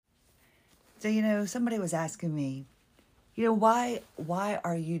So, somebody was asking me, why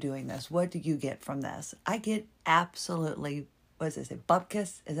are you doing this? What do you get from this? I get absolutely, what does it say,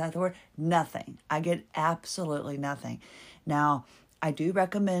 bupkis? Is that the word? Nothing. I get absolutely nothing. Now, I do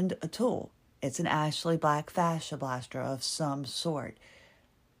recommend a tool. It's an Ashley Black Fascia Blaster of some sort.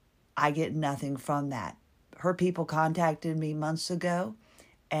 I get nothing from that. Her people contacted me months ago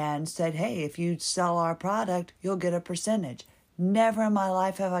and said, hey, if you sell our product, you'll get a percentage. Never in my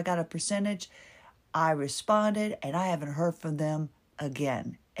life have I got a percentage. I responded, and I haven't heard from them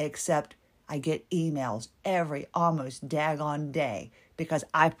again, except I get emails every almost daggone day because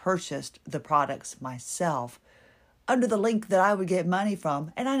I purchased the products myself under the link that I would get money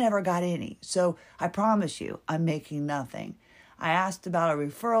from, and I never got any. So I promise you, I'm making nothing. I asked about a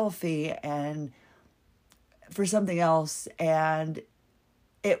referral fee and for something else, and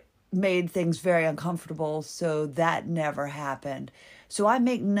it made things very uncomfortable, so that never happened. So I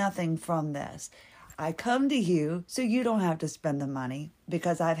make nothing from this. I come to you so you don't have to spend the money,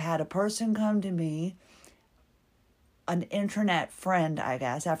 because I've had a person come to me, an internet friend, I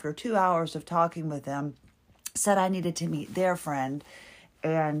guess, after 2 hours of talking with them, said I needed to meet their friend.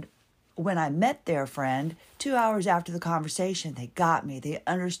 And when I met their friend, 2 hours after the conversation, they got me. They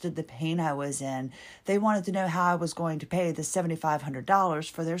understood the pain I was in. They wanted to know how I was going to pay the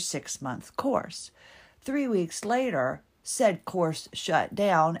 $7,500 for their 6-month course. 3 weeks later, said course shut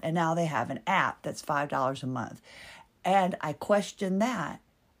down, and now they have an app that's $5 a month. And I questioned that,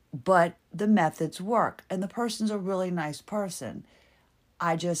 but the methods work, and the person's a really nice person.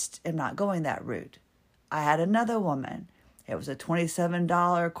 I just am not going that route. I had another woman. It was a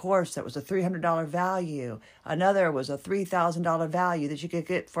 $27 course that was a $300 value. Another was a $3,000 value that you could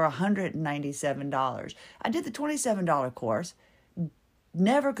get for $197. I did the $27 course.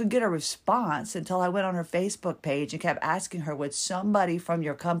 Never could get a response until I went on her Facebook page and kept asking her, would somebody from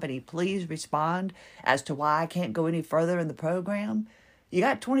your company please respond as to why I can't go any further in the program? You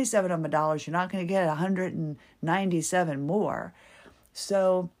got $27 of my dollars. You're not going to get 197 more.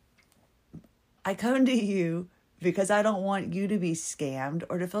 So I come to you because I don't want you to be scammed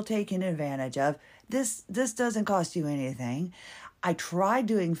or to feel taken advantage of. This doesn't cost you anything. I tried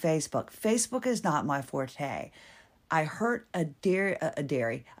doing Facebook. Facebook is not my forte. I hurt I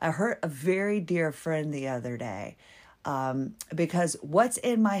hurt a very dear friend the other day because what's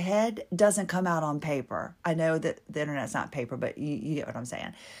in my head doesn't come out on paper. I know that the internet's not paper, but you get what I'm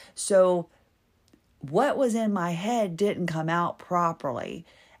saying. So what was in my head didn't come out properly.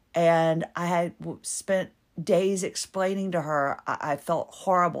 And I had spent days explaining to her. I felt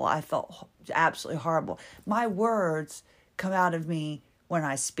horrible. I felt absolutely horrible. My words come out of me when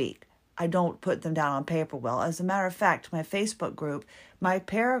I speak. I don't put them down on paper well. As a matter of fact, my Facebook group, my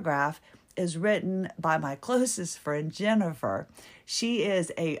paragraph is written by my closest friend, Jennifer. She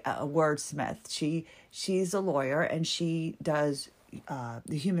is a wordsmith. She's a lawyer, and she does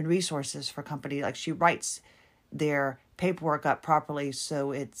the human resources for company. Like, she writes their paperwork up properly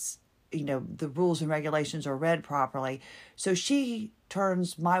so it's, the rules and regulations are read properly. So she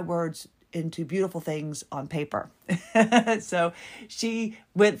turns my words into beautiful things on paper. So she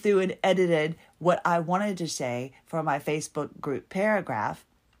went through and edited what I wanted to say for my Facebook group paragraph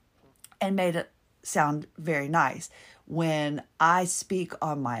and made it sound very nice. When I speak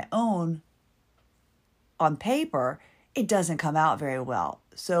on my own on paper, it doesn't come out very well.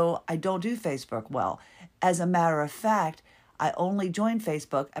 So I don't do Facebook well. As a matter of fact, I only joined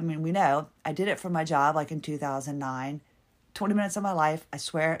Facebook. I mean, we know I did it for my job like in 2009. 20 minutes of my life, I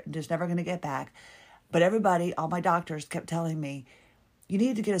swear, I'm just never going to get back. But everybody, all my doctors kept telling me, you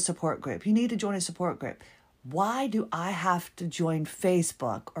need to get a support group. You need to join a support group. Why do I have to join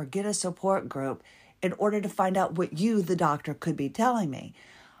Facebook or get a support group in order to find out what you, the doctor, could be telling me?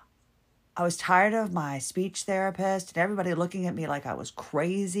 I was tired of my speech therapist and everybody looking at me like I was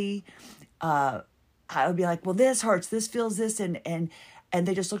crazy. I would be like, well, this hurts, this feels this, and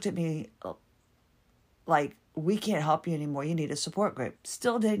they just looked at me like, we can't help you anymore. You need a support group.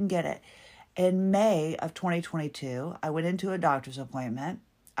 Still didn't get it. In May of 2022, I went into a doctor's appointment.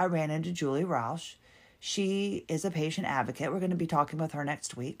 I ran into Julie Roush. She is a patient advocate. We're going to be talking with her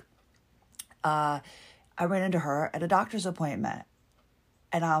next week. I ran into her at a doctor's appointment.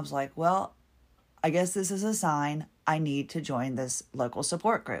 And I was like, well, I guess this is a sign I need to join this local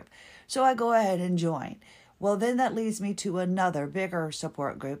support group. So I go ahead and join. Well, then that leads me to another bigger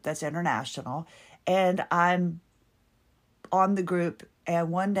support group that's international. And I'm on the group, and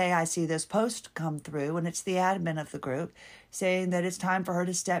one day I see this post come through, and it's the admin of the group saying that it's time for her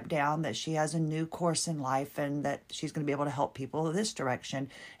to step down, that she has a new course in life, and that she's going to be able to help people in this direction,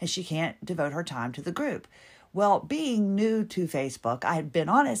 and she can't devote her time to the group. Well, being new to Facebook, I had been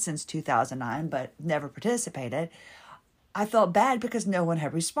on it since 2009, but never participated. I felt bad because no one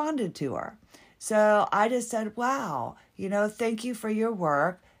had responded to her. So I just said, wow, thank you for your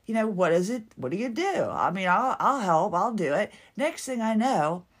work. What is it? What do you do? I mean, I'll help. I'll do it. Next thing I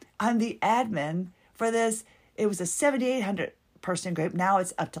know, I'm the admin for this. It was a 7,800 person group. Now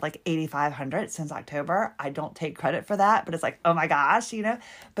it's up to like 8,500 since October. I don't take credit for that, but it's like, oh my gosh,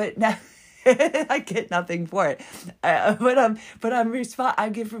 but now I get nothing for it. I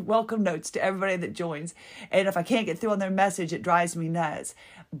give welcome notes to everybody that joins. And if I can't get through on their message, it drives me nuts.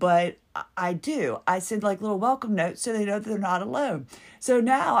 But I do. I send like little welcome notes so they know that they're not alone. So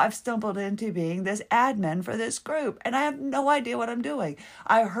now I've stumbled into being this admin for this group, and I have no idea what I'm doing.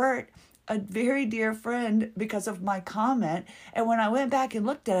 I hurt a very dear friend because of my comment. And when I went back and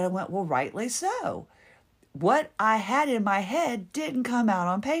looked at it, I went, well, rightly so. What I had in my head didn't come out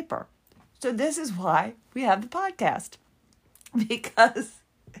on paper. So this is why we have the podcast, because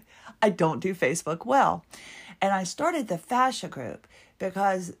I don't do Facebook well. And I started the fascia group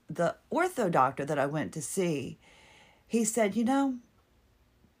because the ortho doctor that I went to see, he said,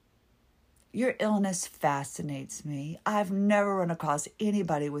 your illness fascinates me. I've never run across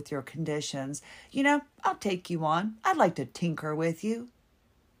anybody with your conditions. I'll take you on. I'd like to tinker with you.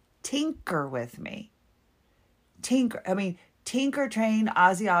 Tinker with me. Tinker Train,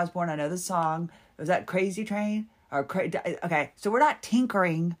 Ozzy Osbourne. I know the song. Was that Crazy Train? Okay, so we're not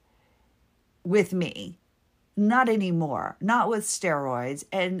tinkering with me. Not anymore. Not with steroids.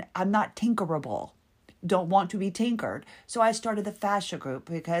 And I'm not tinkerable. Don't want to be tinkered. So I started the fascia group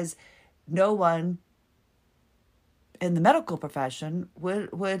because no one in the medical profession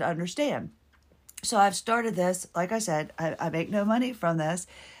would understand. So I've started this. Like I said, I make no money from this.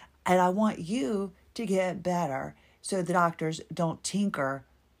 And I want you to get better so the doctors don't tinker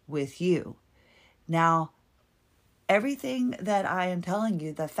with you. Now, everything that I am telling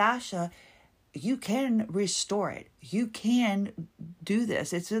you, the fascia, you can restore it. You can do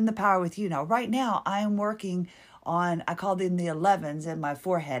this. It's in the power with you. Now, right now, I am working on, I call them the 11s in my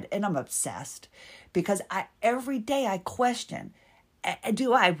forehead, and I'm obsessed because every day I question,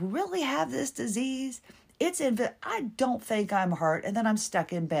 do I really have this disease? I don't think I'm hurt, and then I'm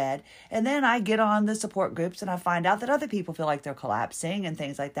stuck in bed, and then I get on the support groups and I find out that other people feel like they're collapsing and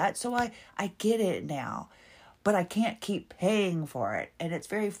things like that. So I get it now, but I can't keep paying for it, and it's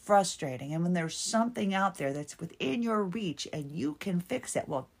very frustrating. And when there's something out there that's within your reach and you can fix it,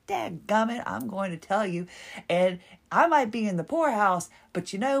 well, dadgummit, I'm going to tell you. And I might be in the poorhouse,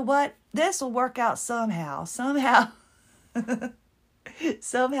 but you know what? This will work out somehow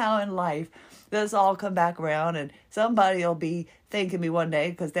in life. This all come back around, and somebody will be thanking me one day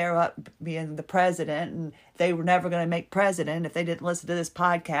because they're up being the president, and they were never going to make president if they didn't listen to this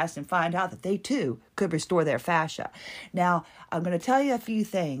podcast and find out that they too could restore their fascia. Now, I'm going to tell you a few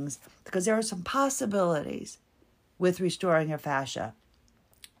things because there are some possibilities with restoring your fascia.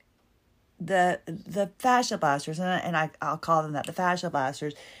 The fascia blasters, and I'll call them that, the fascia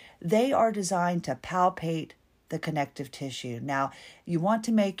blasters, they are designed to palpate the connective tissue. Now, you want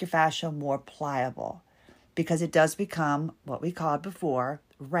to make your fascia more pliable because it does become what we called before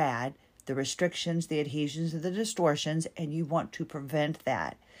RAD, the restrictions, the adhesions, and the distortions, and you want to prevent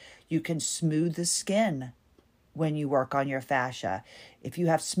that. You can smooth the skin when you work on your fascia. If you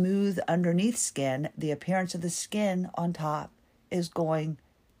have smooth underneath skin, the appearance of the skin on top is going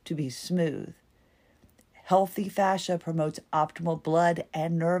to be smooth. Healthy fascia promotes optimal blood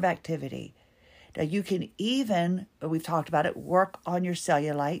and nerve activity. Now, you can even, we've talked about it, work on your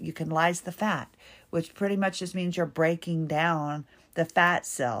cellulite. You can lyse the fat, which pretty much just means you're breaking down the fat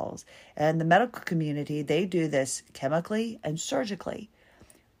cells. And the medical community, they do this chemically and surgically.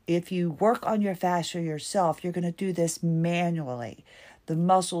 If you work on your fascia yourself, you're going to do this manually. The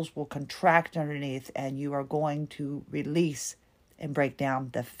muscles will contract underneath, and you are going to release and break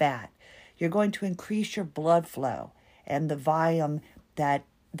down the fat. You're going to increase your blood flow and the volume that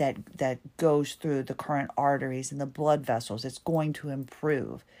goes through the current arteries and the blood vessels. It's going to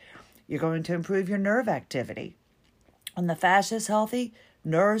improve. You're going to improve your nerve activity. When the fascia is healthy,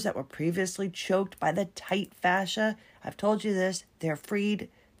 nerves that were previously choked by the tight fascia, I've told you this, they're freed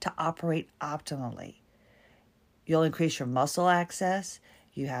to operate optimally. You'll increase your muscle access.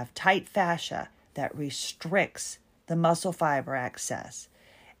 You have tight fascia that restricts the muscle fiber access.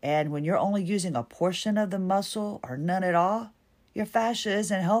 And when you're only using a portion of the muscle or none at all, your fascia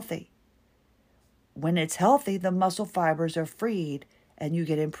isn't healthy. When it's healthy, the muscle fibers are freed and you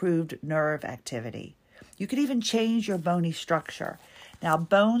get improved nerve activity. You could even change your bony structure. Now,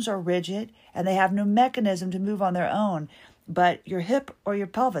 bones are rigid and they have no mechanism to move on their own, but your hip or your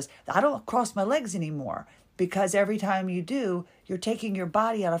pelvis, I don't cross my legs anymore because every time you do, you're taking your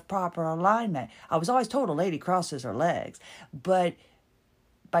body out of proper alignment. I was always told a lady crosses her legs, but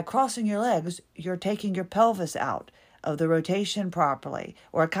by crossing your legs, you're taking your pelvis out of the rotation properly,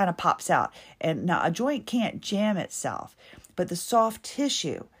 or it kind of pops out. And now a joint can't jam itself, but the soft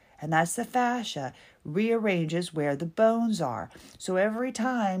tissue, and that's the fascia, rearranges where the bones are. So every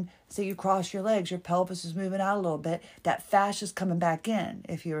time, say you cross your legs, your pelvis is moving out a little bit, that fascia is coming back in,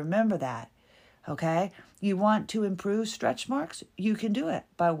 if you remember that. Okay? You want to improve stretch marks? You can do it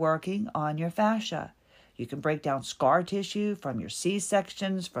by working on your fascia. You can break down scar tissue from your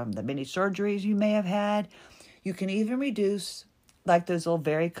C-sections, from the many surgeries you may have had. You can even reduce, like those little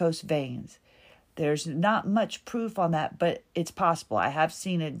varicose veins. There's not much proof on that, but it's possible. I have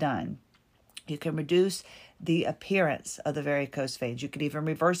seen it done. You can reduce the appearance of the varicose veins. You can even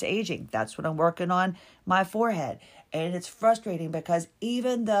reverse aging. That's what I'm working on my forehead. And it's frustrating because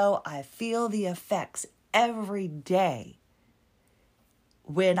even though I feel the effects every day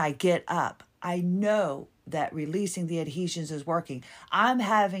when I get up, I know that releasing the adhesions is working. I'm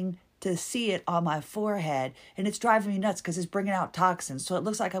having to see it on my forehead, and it's driving me nuts because it's bringing out toxins. So it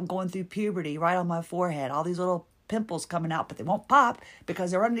looks like I'm going through puberty right on my forehead. All these little pimples coming out, but they won't pop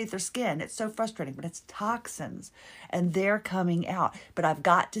because they're underneath their skin. It's so frustrating, but it's toxins, and they're coming out. But I've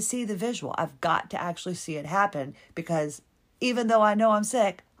got to see the visual. I've got to actually see it happen, because even though I know I'm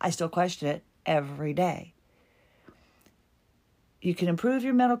sick, I still question it every day. You can improve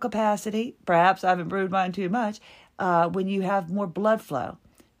your mental capacity. Perhaps I've improved mine too much when you have more blood flow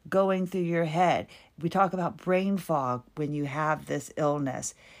going through your head. We talk about brain fog when you have this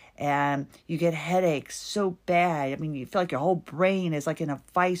illness, and you get headaches so bad. I mean, you feel like your whole brain is like in a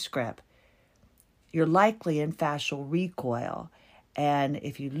vice grip. You're likely in fascial recoil, and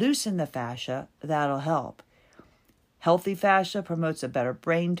if you loosen the fascia, that'll help. Healthy fascia promotes a better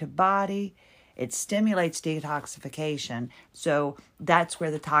brain to body. It stimulates detoxification. So that's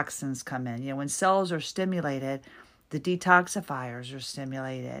where the toxins come in. When cells are stimulated, the detoxifiers are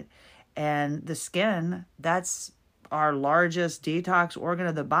stimulated. And the skin, that's our largest detox organ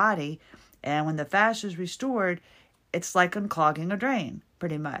of the body. And when the fascia is restored, it's like unclogging a drain,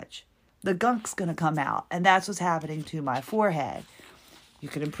 pretty much. The gunk's going to come out. And that's what's happening to my forehead. You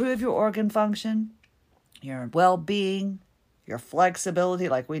can improve your organ function, your well-being, your flexibility,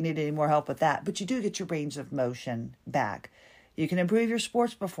 like we need any more help with that. But you do get your range of motion back. You can improve your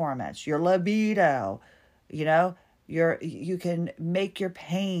sports performance, your libido, you can make your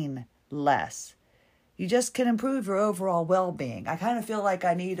pain less. You just can improve your overall well-being. I kind of feel like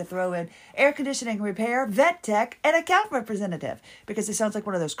I need to throw in air conditioning repair, vet tech, and account representative, because it sounds like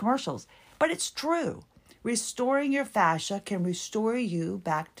one of those commercials. But it's true. Restoring your fascia can restore you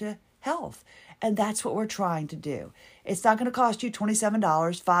back to health. And that's what we're trying to do. It's not going to cost you $27,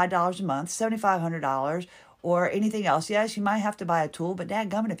 $5 a month, $7,500, or anything else. Yes, you might have to buy a tool, but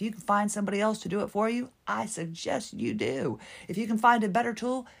dadgummit, if you can find somebody else to do it for you, I suggest you do. If you can find a better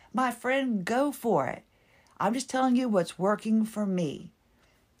tool, my friend, go for it. I'm just telling you what's working for me.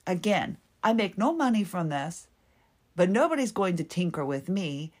 Again, I make no money from this, but nobody's going to tinker with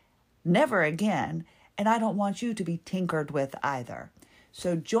me. Never again. And I don't want you to be tinkered with either.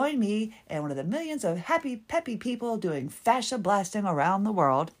 So join me and one of the millions of happy, peppy people doing fascia blasting around the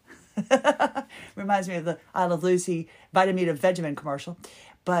world. Reminds me of the I Love Lucy Vitamin Vegemin commercial.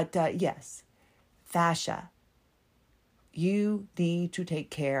 But yes, fascia. You need to take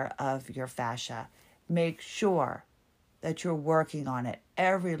care of your fascia. Make sure that you're working on it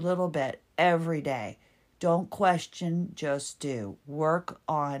every little bit, every day. Don't question, just do. Work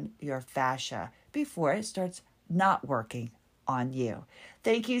on your fascia before it starts not working on you.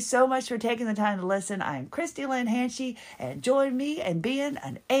 Thank you so much for taking the time to listen. I'm Christy Lynn Hanchey, and join me in being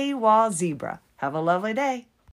an AWOL zebra. Have a lovely day.